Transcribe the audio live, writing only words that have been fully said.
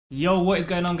Yo, what is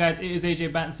going on, guys? It is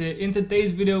AJ Bants here. In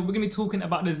today's video, we're going to be talking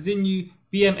about the Zingyou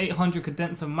BM-800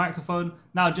 condenser microphone.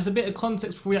 Now, just a bit of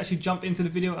context before we actually jump into the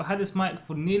video. I've had this mic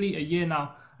for nearly a year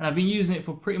now, and I've been using it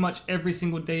for pretty much every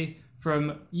single day,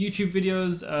 from YouTube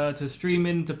videos to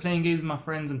streaming to playing games with my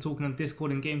friends and talking on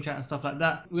Discord and game chat and stuff like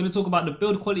that. We're going to talk about the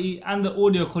build quality and the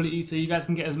audio quality so you guys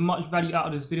can get as much value out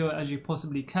of this video as you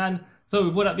possibly can. So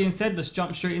with all that being said, let's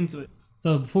jump straight into it.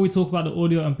 So before we talk about the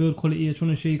audio and build quality, I just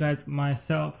want to show you guys my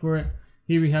setup for it.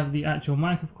 Here we have the actual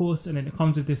mic, of course, and then it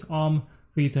comes with this arm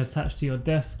for you to attach to your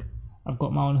desk. I've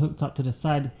got my own hooked up to the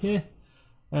side here.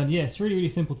 And yeah, it's really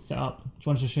simple to set up. Just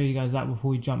wanted to show you guys that before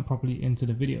we jump properly into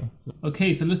the video.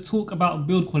 Okay, so let's talk about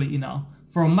build quality now.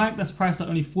 For a mic that's priced at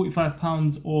only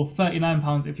 £45 or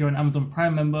 £39 if you're an Amazon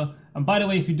Prime member. And by the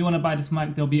way, if you do want to buy this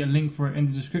mic, there'll be a link for it in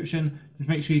the description. Just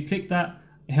make sure you click that.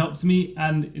 It helps me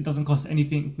and it doesn't cost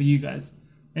anything for you guys.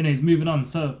 Anyways, moving on.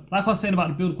 So, like I was saying about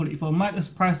the build quality, for a mic that's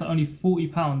priced at only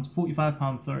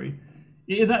 £45, sorry,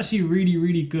 it is actually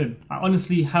really good. I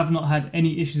honestly have not had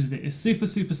any issues with it. It's super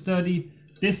sturdy.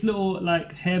 This little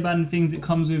like hairband things it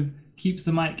comes with keeps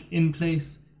the mic in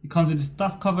place. It comes with this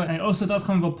dust cover, and it also does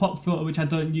come with a pop filter, which I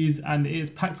don't use, and it is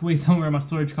packed away somewhere in my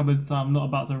storage cupboard, so I'm not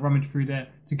about to rummage through there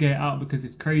to get it out because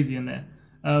it's crazy in there.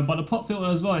 But the pop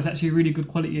filter as well is actually really good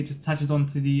quality. It just attaches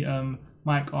onto the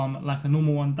mic arm like a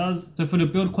normal one does. So for the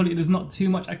build quality, there's not too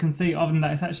much I can say other than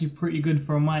that it's actually pretty good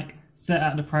for a mic set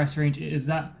at the price range it is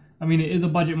at. I mean, it is a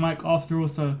budget mic after all,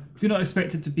 so do not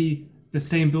expect it to be the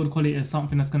same build quality as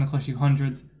something that's going to cost you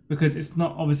hundreds, because it's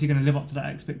not obviously going to live up to that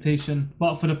expectation.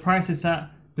 But for the price it's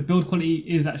at, the build quality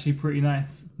is actually pretty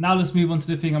nice. Now let's move on to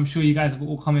the thing I'm sure you guys have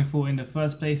all come in for in the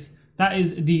first place. That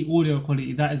is the audio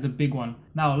quality. That is the big one.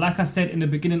 Now, like I said in the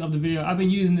beginning of the video, I've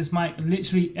been using this mic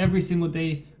literally every single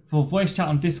day for voice chat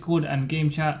on Discord and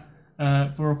game chat,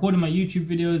 for recording my YouTube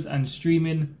videos and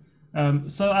streaming.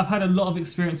 So I've had a lot of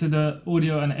experience with the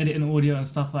audio and editing audio and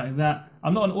stuff like that.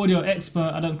 I'm not an audio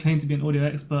expert. I don't claim to be an audio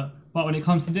expert. But when it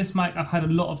comes to this mic, I've had a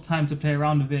lot of time to play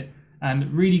around with it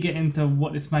and really get into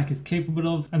what this mic is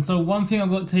capable of. And so one thing I've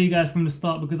got to tell you guys from the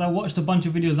start, because I watched a bunch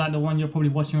of videos like the one you're probably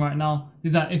watching right now,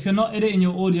 is that if you're not editing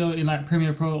your audio in like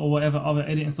Premiere Pro or whatever other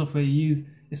editing software you use,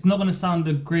 it's not going to sound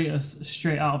the greatest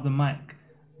straight out of the mic.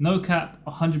 No cap,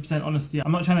 100% honesty.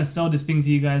 I'm not trying to sell this thing to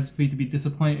you guys for you to be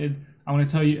disappointed. I want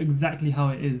to tell you exactly how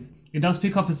it is. It does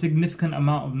pick up a significant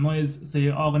amount of noise, so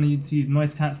you are going to need to use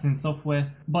noise cancelling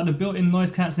software. But the built-in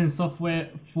noise cancelling software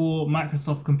for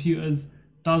Microsoft computers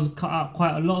does cut out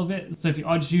quite a lot of it. So if you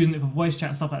are just using it for voice chat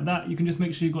and stuff like that, you can just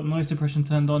make sure you've got noise suppression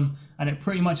turned on and it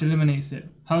pretty much eliminates it.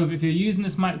 However, if you're using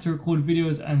this mic to record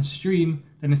videos and stream,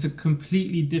 then it's a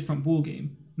completely different ballgame.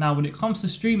 Now, when it comes to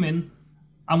streaming,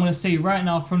 I'm going to say right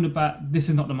now from the bat, this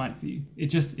is not the mic for you. It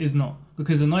just is not.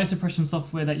 Because the noise suppression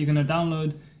software that you're going to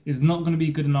download is not going to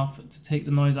be good enough to take the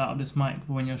noise out of this mic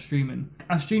for when you're streaming.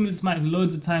 I've streamed this mic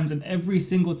loads of times, and every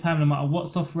single time, no matter what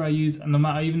software I use, and no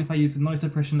matter even if I use the noise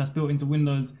suppression that's built into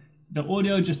Windows, the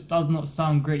audio just does not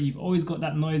sound great. You've always got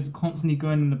that noise constantly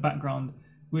going in the background,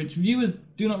 which viewers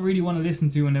do not really want to listen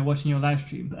to when they're watching your live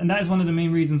stream. And that is one of the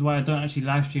main reasons why I don't actually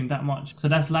live stream that much. So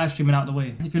that's live streaming out the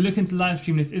way. If you're looking to live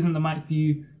stream, this isn't the mic for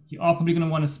you. You are probably going to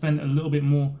want to spend a little bit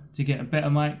more to get a better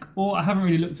mic. Or I haven't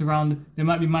really looked around. There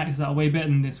might be mics that are way better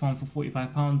than this one for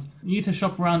 £45. You need to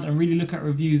shop around and really look at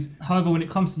reviews. However, when it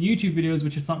comes to YouTube videos,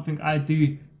 which is something I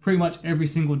do pretty much every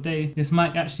single day, this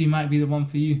mic actually might be the one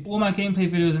for you. All my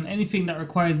gameplay videos and anything that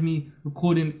requires me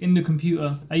recording in the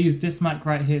computer, I use this mic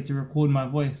right here to record my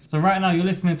voice. So right now you're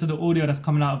listening to the audio that's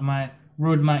coming out of my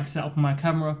Rode mic set up on my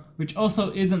camera, which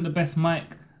also isn't the best mic.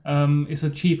 It's a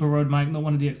cheaper Rode mic, not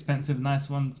one of the expensive nice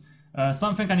ones.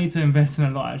 Something I need to invest in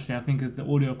a lot actually, I think, is the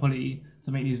audio quality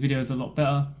to make these videos a lot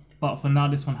better. But for now,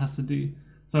 this one has to do.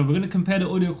 So we're going to compare the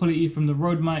audio quality from the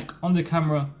Rode mic on the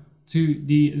camera to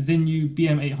the Zingyou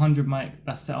BM-800 mic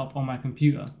that's set up on my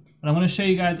computer. And I want to show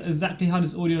you guys exactly how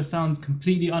this audio sounds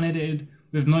completely unedited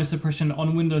with noise suppression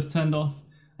on Windows turned off.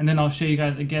 And then I'll show you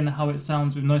guys again how it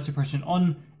sounds with noise suppression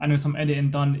on and with some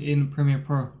editing done in Premiere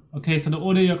Pro. Okay, so the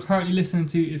audio you're currently listening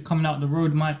to is coming out the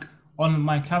Rode mic on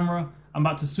my camera. I'm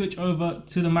about to switch over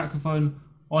to the microphone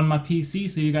on my PC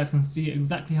so you guys can see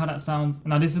exactly how that sounds.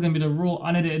 Now this is going to be the raw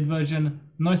unedited version,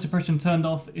 noise suppression turned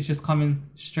off, it's just coming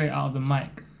straight out of the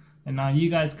mic. And now you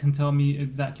guys can tell me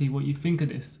exactly what you think of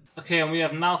this. Okay, and we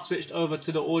have now switched over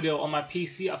to the audio on my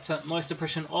PC. I've turned noise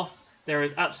suppression off. There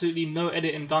is absolutely no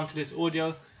editing done to this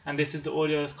audio, and this is the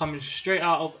audio that's coming straight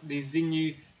out of the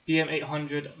Zingyou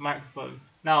BM-800 microphone.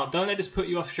 Now don't let this put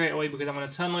you off straight away, because I'm going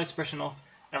to turn noise suppression off.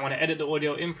 I'm going to edit the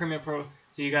audio in Premiere Pro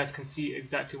so you guys can see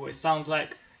exactly what it sounds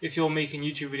like. If you're making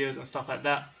YouTube videos and stuff like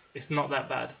that, it's not that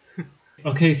bad.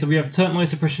 Okay, so we have turned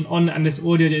noise suppression on, and this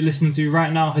audio that you listen to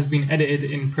right now has been edited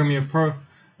in Premiere Pro.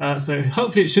 So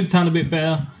hopefully it should sound a bit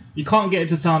better. You can't get it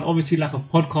to sound obviously like a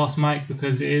podcast mic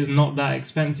because it is not that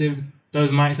expensive. Those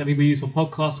mics that people use for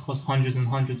podcasts cost hundreds and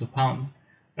hundreds of pounds.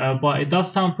 But it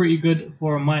does sound pretty good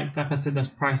for a mic, like I said, that's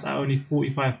priced at only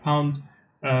 £45.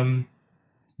 And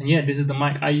yeah, this is the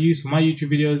mic I use for my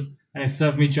YouTube videos, and it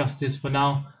served me justice for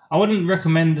now. I wouldn't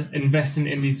recommend investing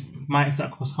in these mics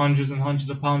that cost hundreds and hundreds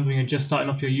of pounds when you're just starting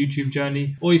off your YouTube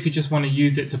journey, or if you just want to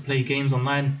use it to play games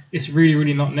online. It's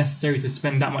really not necessary to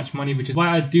spend that much money, which is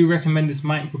why I do recommend this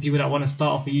mic for people that want to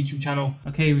start off a YouTube channel.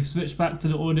 Okay, we've switched back to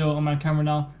the audio on my camera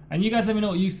now, and you guys let me know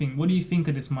what you think. What do you think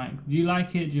of this mic? Do you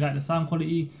like it? Do you like the sound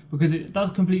quality? Because it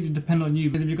does completely depend on you,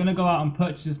 because if you're going to go out and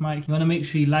purchase this mic, you want to make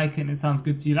sure you like it and it sounds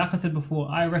good to you. Like I said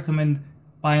before, I recommend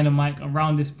buying a mic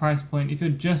around this price point. If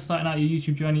you're just starting out your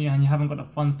YouTube journey and you haven't got the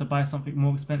funds to buy something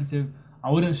more expensive,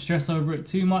 I wouldn't stress over it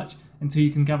too much until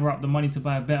you can gather up the money to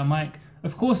buy a better mic.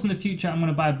 Of course, in the future I'm going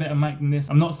to buy a better mic than this.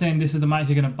 I'm not saying this is the mic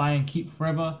you're going to buy and keep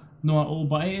forever, not at all,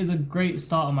 but it is a great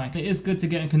starter mic. It is good to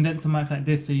get a condenser mic like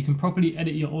this so you can properly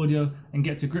edit your audio and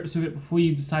get to grips with it before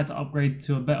you decide to upgrade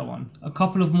to a better one. A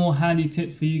couple of more handy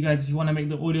tips for you guys if you want to make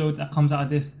the audio that comes out of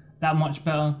this that much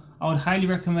better. I would highly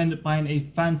recommend buying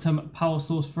a phantom power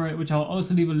source for it, which I'll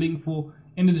also leave a link for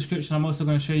in the description. I'm also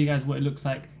going to show you guys what it looks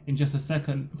like in just a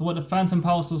second. So what the phantom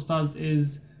power source does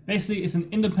is basically it's an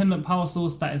independent power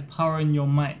source that is powering your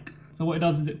mic. So what it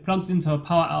does is it plugs into a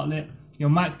power outlet, your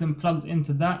mic then plugs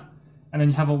into that, and then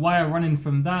you have a wire running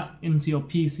from that into your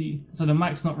PC. So the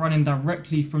mic's not running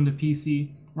directly from the PC,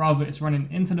 rather it's running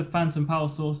into the phantom power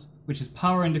source, which is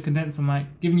powering the condenser mic,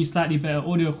 giving you slightly better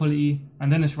audio quality, and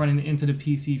then it's running into the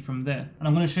PC from there. And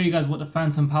I'm going to show you guys what the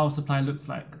phantom power supply looks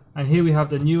like. And here we have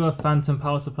the newer phantom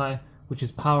power supply, which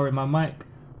is powering my mic.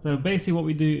 So basically what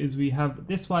we do is we have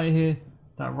this wire here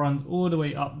that runs all the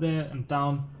way up there and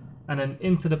down, and then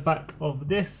into the back of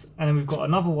this, and then we've got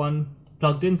another one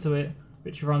plugged into it,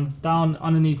 which runs down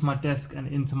underneath my desk and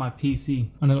into my PC.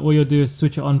 And then all you'll do is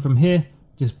switch it on from here.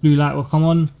 This blue light will come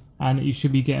on and you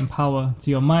should be getting power to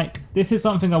your mic. This is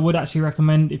something I would actually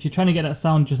recommend if you're trying to get that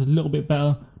sound just a little bit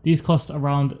better. These cost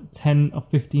around £10 or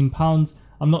 £15.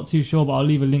 I'm not too sure, but I'll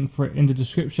leave a link for it in the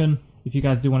description if you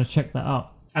guys do want to check that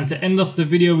out. And to end off the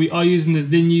video, we are using the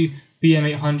Zingyou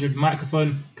BM-800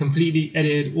 microphone, completely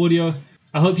edited audio.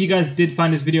 I hope you guys did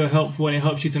find this video helpful and it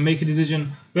helps you to make a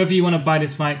decision whether you want to buy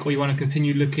this mic or you want to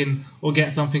continue looking or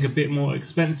get something a bit more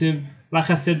expensive. Like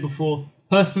I said before,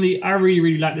 personally, I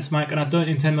really like this mic and I don't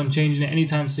intend on changing it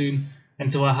anytime soon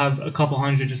until I have a couple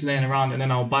hundred just laying around and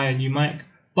then I'll buy a new mic.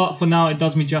 But for now, it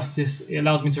does me justice. It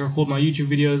allows me to record my YouTube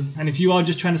videos. And if you are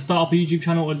just trying to start up a YouTube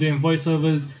channel or doing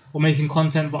voiceovers or making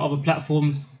content for other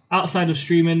platforms outside of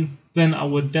streaming, then I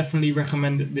would definitely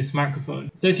recommend this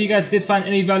microphone. So if you guys did find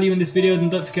any value in this video, then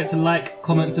don't forget to like,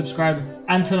 comment, subscribe,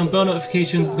 and turn on bell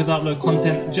notifications because I upload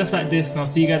content just like this. And I'll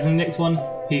see you guys in the next one.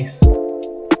 Peace.